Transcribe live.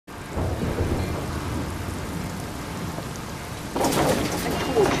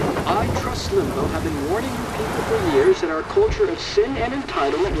Slimbo have been warning you people for years that our culture of sin and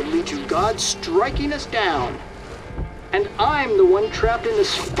entitlement would lead to God striking us down. And I'm the one trapped in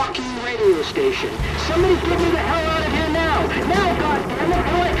this fucking radio station. Somebody get me the hell out of here now! Now, goddammit,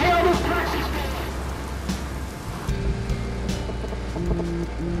 how do I pay all those taxes?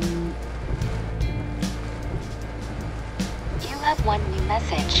 You have one new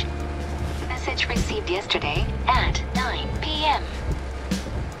message. Message received yesterday at 9 p.m.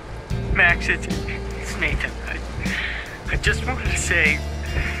 Max, it's Nathan. I just wanted to say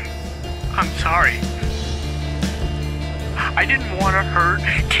I'm sorry. I didn't want to hurt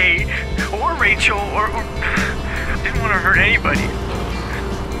Kate or Rachel or I didn't want to hurt anybody.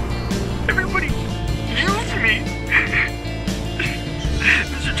 Everybody used me.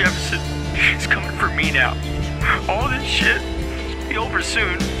 Mr. Jefferson is coming for me now. All this shit will be over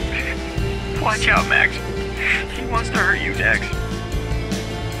soon. Watch out, Max. He wants to hurt you next.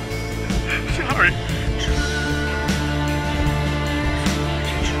 Sorry.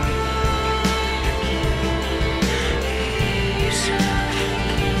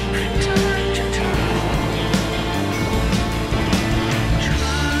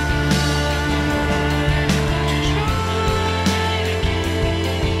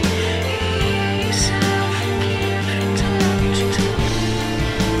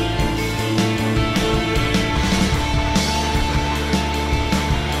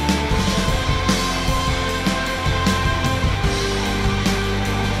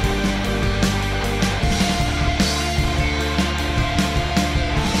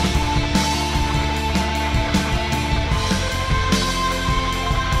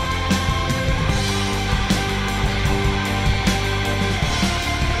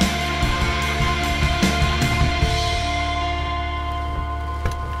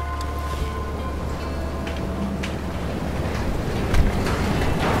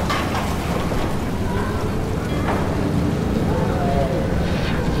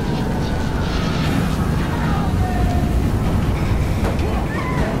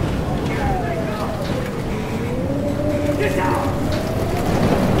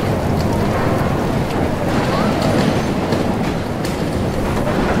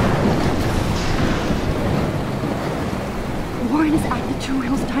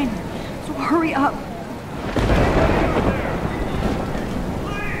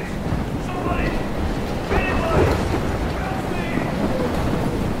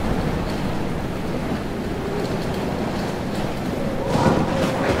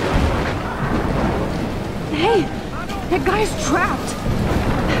 That guy's trapped.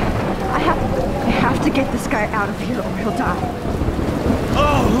 I have to get this guy out of here or he'll die.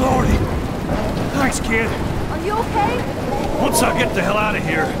 Oh, Lordy. Thanks, kid. Are you okay? Once I get the hell out of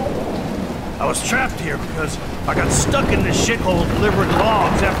here, I was trapped here because I got stuck in this shithole delivering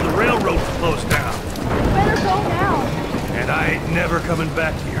logs after the railroad was closed down. Better go now. And I ain't never coming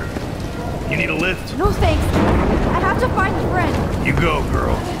back here. You need a lift? No thanks. I have to find a friend. You go,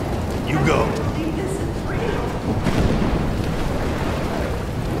 girl. You go.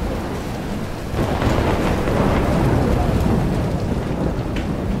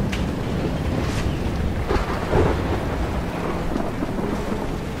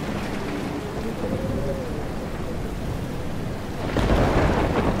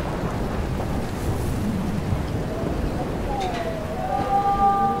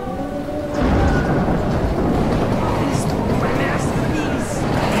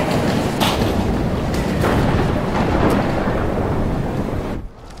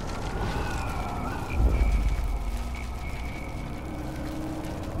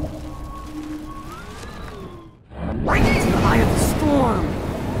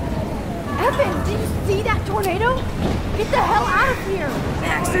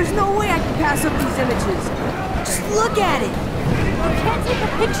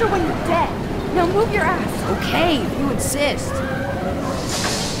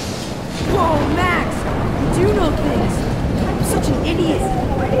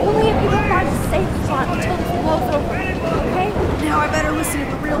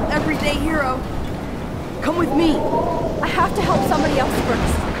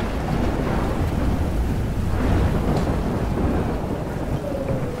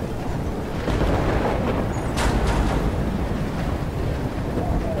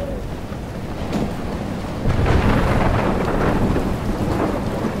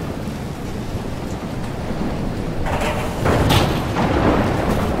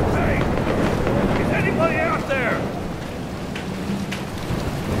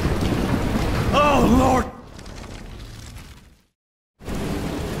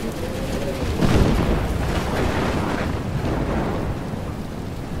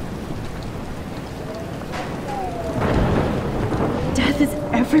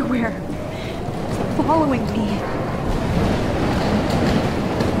 following me.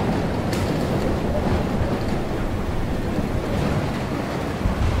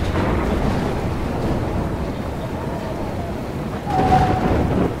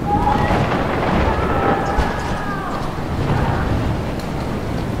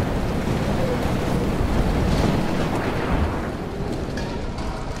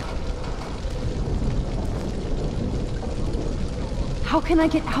 How can I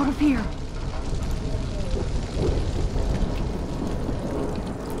get out of here?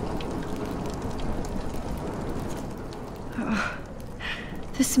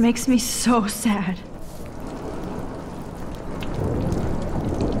 This makes me so sad.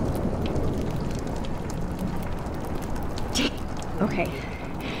 Okay,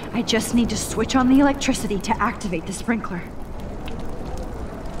 I just need to switch on the electricity to activate the sprinkler.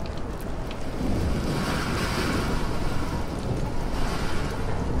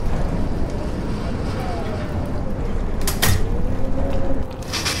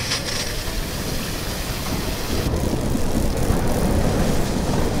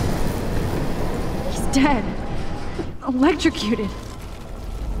 Dead. Electrocuted.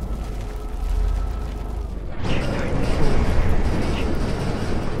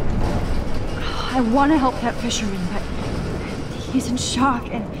 I want to help that fisherman, but he's in shock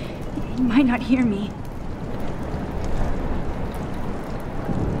and he might not hear me.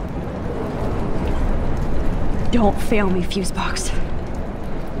 Don't fail me, Fusebox.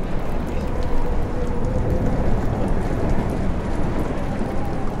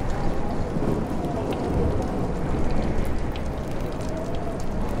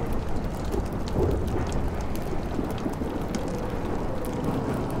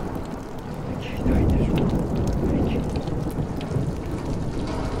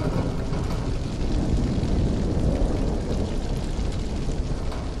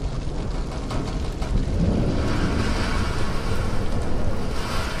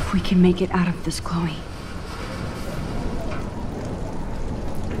 We can make it out of this, Chloe.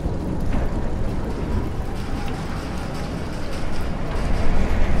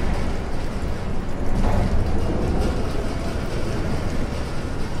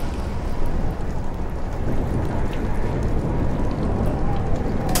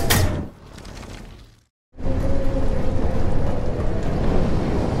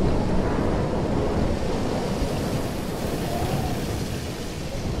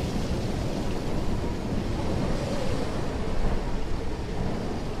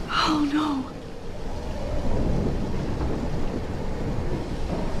 Oh no!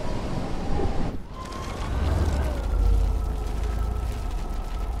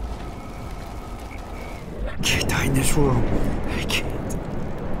 I can't die in this room. I can't.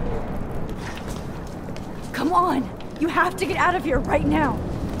 Come on! You have to get out of here right now!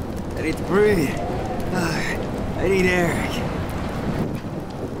 I need to breathe. I need air.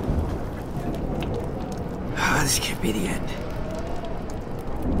 This can't be the end.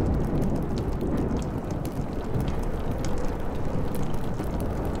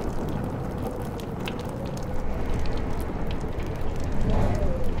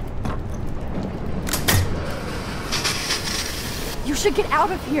 You should get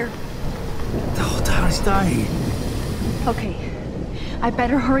out of here! The whole town is dying. Okay, I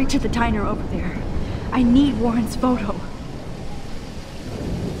better hurry to the diner over there. I need Warren's photo.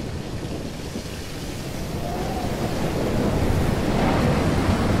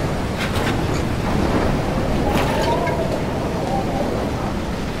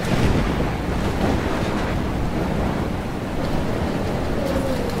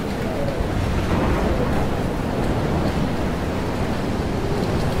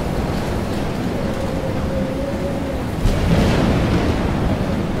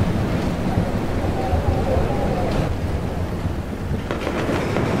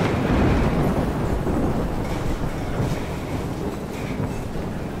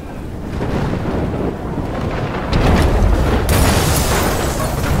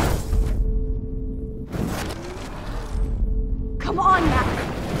 Come on, Mac!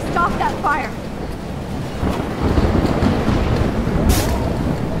 Stop that fire!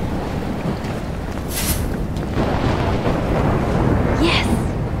 Yes!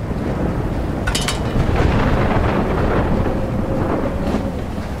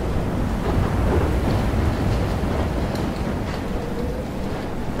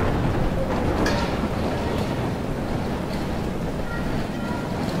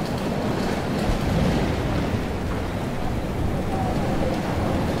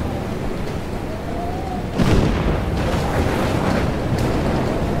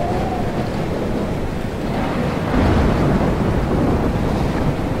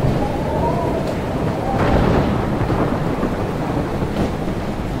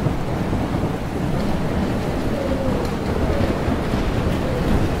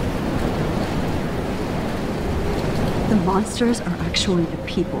 monsters are actually the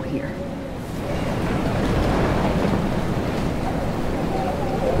people here.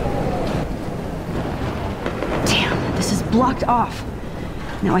 Damn, this is blocked off.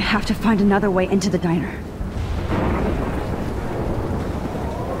 Now I have to find another way into the diner.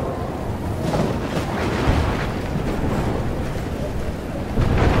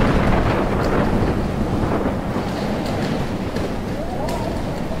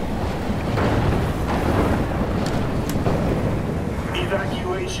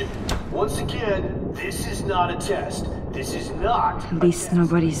 Once again, this is not a test. This is not. At least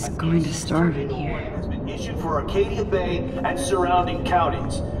nobody's going to starve in here. Has been issued for Arcadia Bay and surrounding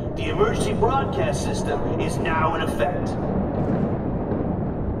counties. The emergency broadcast system is now in effect.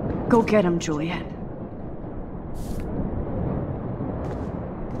 Go get him, Juliet.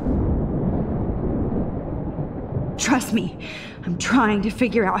 Trust me, I'm trying to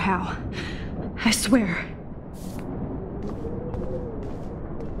figure out how. I swear.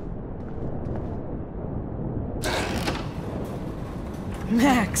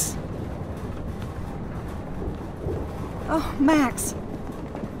 Max! Oh, Max!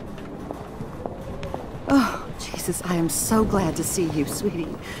 Oh, Jesus, I am so glad to see you, sweetie.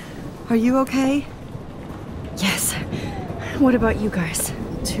 Are you okay? Yes. What about you guys?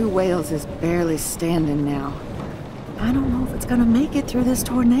 Two Whales is barely standing now. I don't know if it's gonna make it through this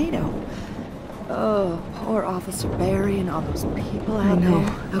tornado. Oh, poor Officer Barry and all those people out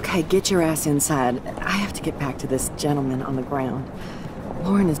there. Okay, get your ass inside. I have to get back to this gentleman on the ground.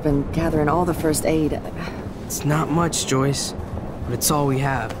 Lauren has been gathering all the first aid. It's not much, Joyce, but it's all we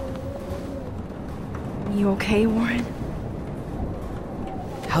have. You okay, Warren?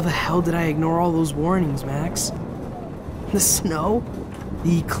 How the hell did I ignore all those warnings, Max? The snow?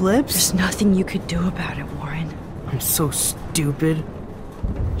 The eclipse? There's nothing you could do about it, Warren. I'm so stupid.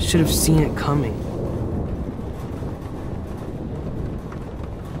 Should have seen it coming.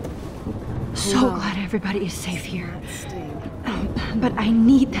 So glad everybody is safe here. But I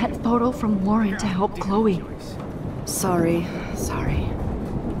need that photo from Lauren to help Chloe. Sorry.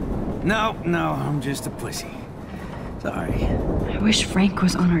 No, I'm just a pussy. Sorry. I wish Frank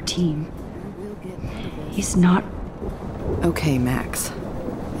was on our team. He's not. Okay, Max.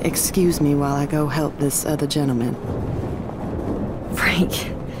 Excuse me while I go help this other gentleman.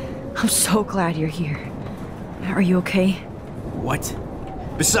 Frank, I'm so glad you're here. Are you okay? What?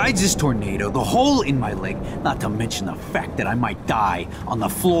 Besides this tornado, the hole in my leg, not to mention the fact that I might die on the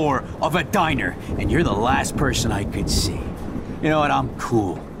floor of a diner, and you're the last person I could see. You know what, I'm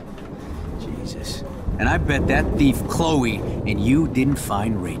cool. Jesus. And I bet that thief Chloe and you didn't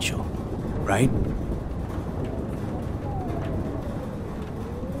find Rachel, right?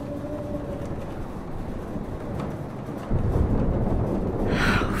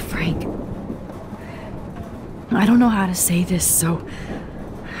 Oh, Frank. I don't know how to say this, so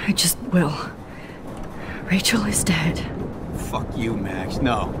I just will. Rachel is dead. Fuck you, Max.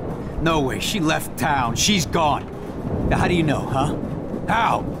 No. No way. She left town. She's gone. Now, how do you know, huh?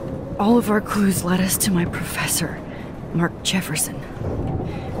 How? All of our clues led us to my professor, Mark Jefferson.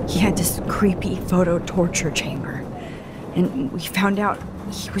 He had this creepy photo torture chamber. And we found out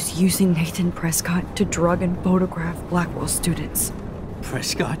he was using Nathan Prescott to drug and photograph Blackwell students.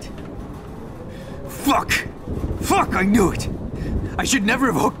 Prescott? Fuck! Fuck, I knew it! I should never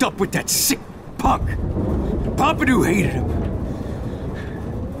have hooked up with that sick punk! Pompidou hated him.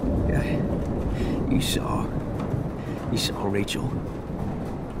 Yeah, you saw Rachel?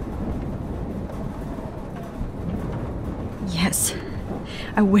 Yes.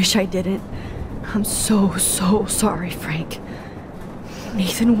 I wish I didn't. I'm so sorry, Frank.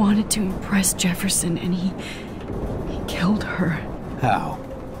 Nathan wanted to impress Jefferson and he killed her. How?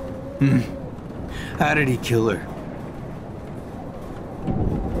 How did he kill her?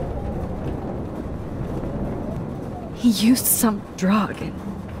 He used some drug and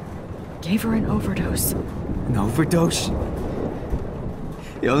gave her an overdose. An overdose?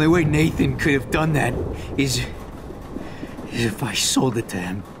 The only way Nathan could have done that is if I sold it to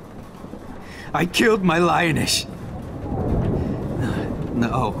him. I killed my lioness.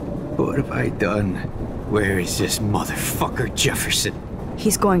 No, what have I done? Where is this motherfucker Jefferson?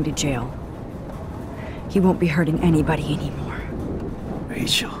 He's going to jail. He won't be hurting anybody anymore.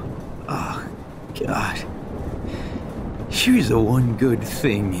 Rachel. Oh, God. She was the one good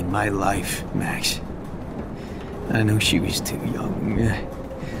thing in my life, Max. I know she was too young.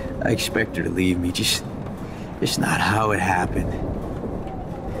 I expect her to leave me, just not how it happened.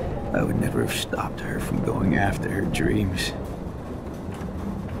 I would never have stopped her from going after her dreams.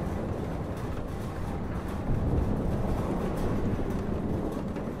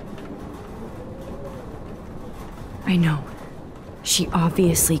 I know. She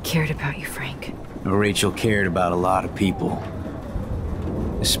obviously cared about you, Frank. Well, Rachel cared about a lot of people.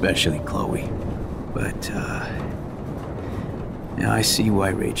 Especially Chloe. But, now I see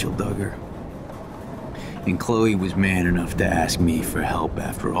why Rachel dug her. And Chloe was man enough to ask me for help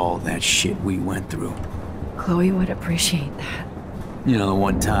after all that shit we went through. Chloe would appreciate that. You know, the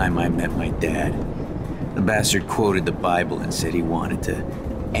one time I met my dad, the bastard quoted the Bible and said he wanted to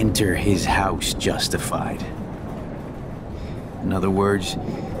enter his house justified. In other words,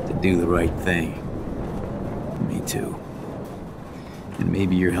 to do the right thing. Me too. And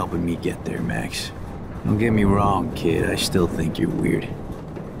maybe you're helping me get there, Max. Don't get me wrong, kid, I still think you're weird.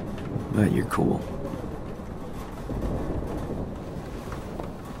 But you're cool.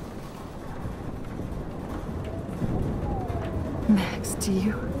 Max, do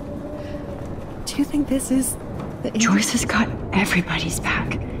you think this is the end? Joyce has got everybody's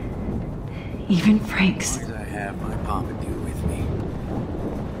back. Even Frank's. As long as I have my Pompadour with me.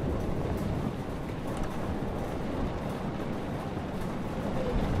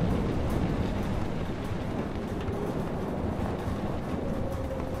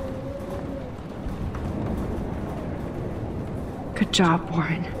 Good job,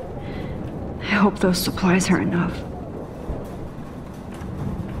 Warren. I hope those supplies are enough.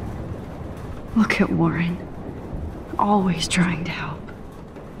 Look at Warren. Always trying to help.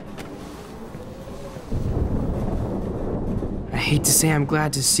 I hate to say I'm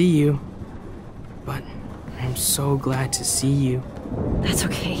glad to see you, but I'm so glad to see you. That's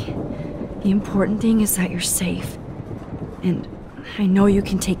okay. The important thing is that you're safe. And I know you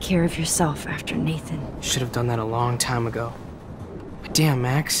can take care of yourself after Nathan. Should have done that a long time ago. But damn,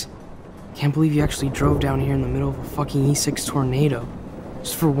 Max. Can't believe you actually drove down here in the middle of a fucking E6 tornado.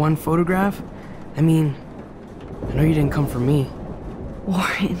 Just for one photograph? I mean, I know you didn't come for me.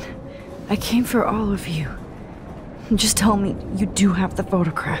 Warren, I came for all of you. Just tell me you do have the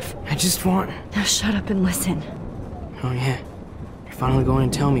photograph. I just want... Now shut up and listen. Oh yeah, you're finally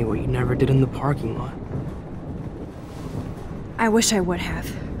going to tell me what you never did in the parking lot. I wish I would have.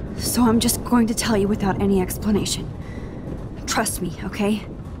 So I'm just going to tell you without any explanation. Trust me, okay?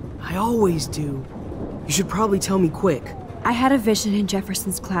 I always do. You should probably tell me quick. I had a vision in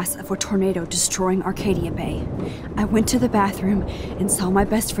Jefferson's class of a tornado destroying Arcadia Bay. I went to the bathroom and saw my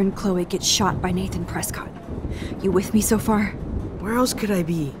best friend Chloe get shot by Nathan Prescott. You with me so far? Where else could I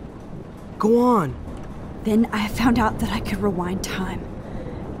be? Go on. Then I found out that I could rewind time.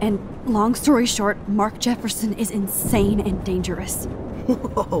 And long story short, Mark Jefferson is insane and dangerous.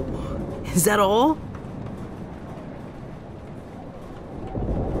 Whoa, is that all?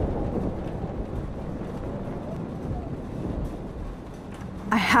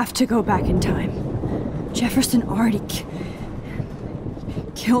 I have to go back in time. Jefferson already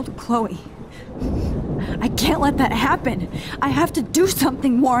killed Chloe. I can't let that happen. I have to do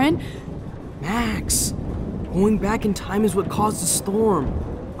something, Warren. Max, going back in time is what caused the storm.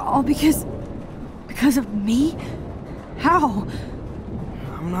 All because of me? How?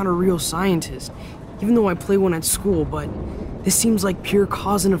 I'm not a real scientist, even though I play one at school, but this seems like pure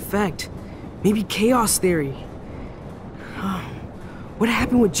cause and effect. Maybe chaos theory. What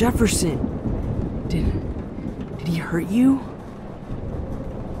happened with Jefferson? Did he hurt you?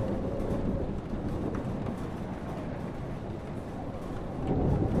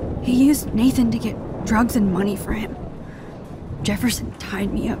 He used Nathan to get drugs and money for him. Jefferson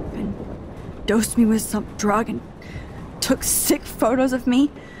tied me up and dosed me with some drug and took sick photos of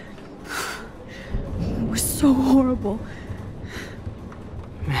me. It was so horrible.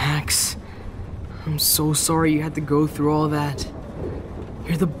 Max, I'm so sorry you had to go through all that.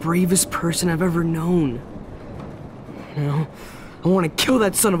 You're the bravest person I've ever known. You know, I want to kill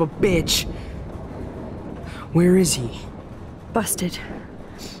that son of a bitch. Where is he? Busted.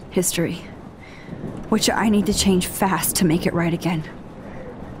 History. Which I need to change fast to make it right again.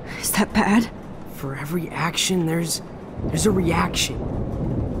 Is that bad? For every action, there's a reaction.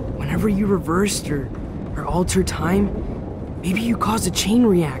 Whenever you reversed or altered time, maybe you caused a chain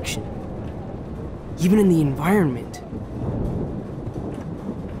reaction. Even in the environment.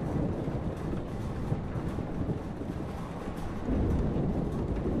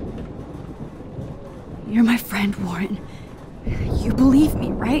 You're my friend, Warren. You believe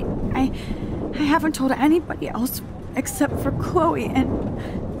me, right? I haven't told anybody else except for Chloe,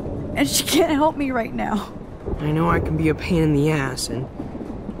 and she can't help me right now. I know I can be a pain in the ass, and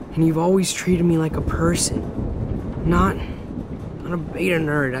you've always treated me like a person. Not a beta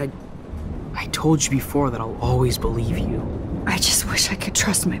nerd. I told you before that I'll always believe you. I just wish I could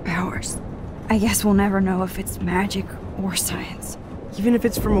trust my powers. I guess we'll never know if it's magic or science. Even if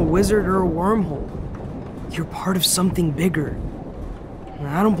it's from a wizard or a wormhole. You're part of something bigger.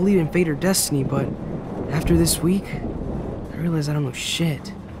 I don't believe in fate or destiny, but after this week, I realize I don't know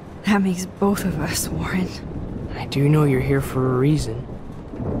shit. That makes both of us, Warren. I do know you're here for a reason.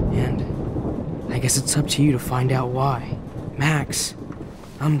 And I guess it's up to you to find out why. Max,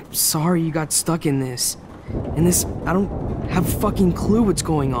 I'm sorry you got stuck in this. I don't have a fucking clue what's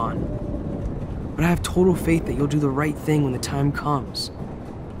going on. But I have total faith that you'll do the right thing when the time comes.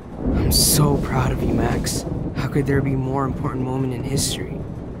 I'm so proud of you, Max. How could there be a more important moment in history?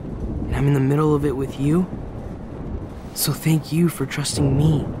 And I'm in the middle of it with you. So thank you for trusting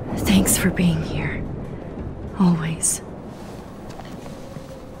me. Thanks for being here. Always.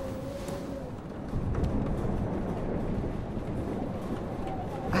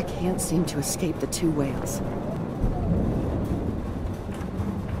 I can't seem to escape the two whales.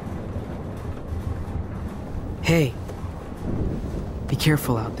 Hey, be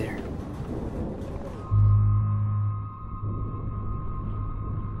careful out there.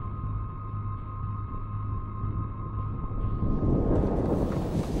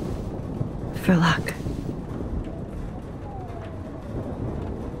 For luck.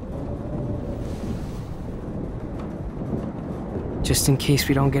 Just in case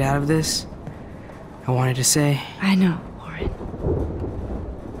we don't get out of this, I wanted to say... I know, Warren.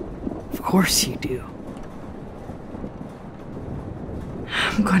 Of course you do.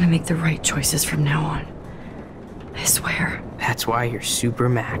 I'm going to make the right choices from now on. I swear. That's why you're Super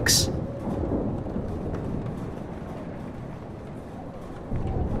Max.